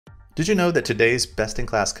Did you know that today's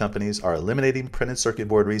best-in-class companies are eliminating printed circuit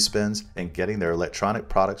board respins and getting their electronic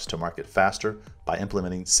products to market faster by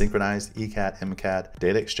implementing synchronized ECAD, MCAD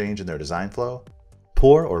data exchange in their design flow?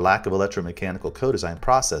 Poor or lack of electromechanical co-design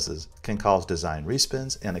processes can cause design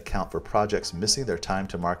respins and account for projects missing their time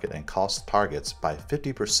to market and cost targets by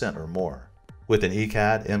 50% or more. With an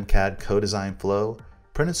ECAD, MCAD co-design flow,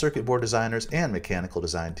 printed circuit board designers and mechanical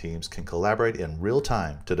design teams can collaborate in real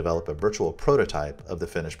time to develop a virtual prototype of the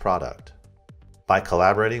finished product. By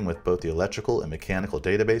collaborating with both the electrical and mechanical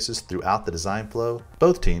databases throughout the design flow,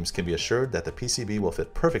 both teams can be assured that the PCB will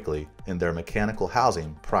fit perfectly in their mechanical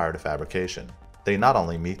housing prior to fabrication. They not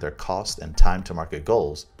only meet their cost and time to market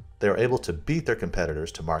goals, they are able to beat their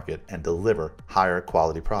competitors to market and deliver higher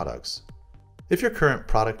quality products. If your current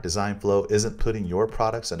product design flow isn't putting your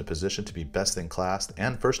products in a position to be best in class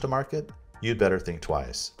and first to market, you'd better think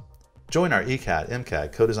twice. Join our ECAD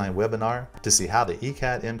MCAD Co-design webinar to see how the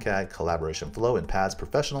ECAD MCAD collaboration flow in PADS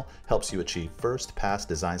Professional helps you achieve first pass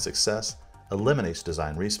design success, eliminates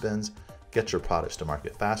design respins, gets your products to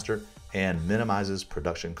market faster, and minimizes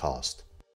production cost.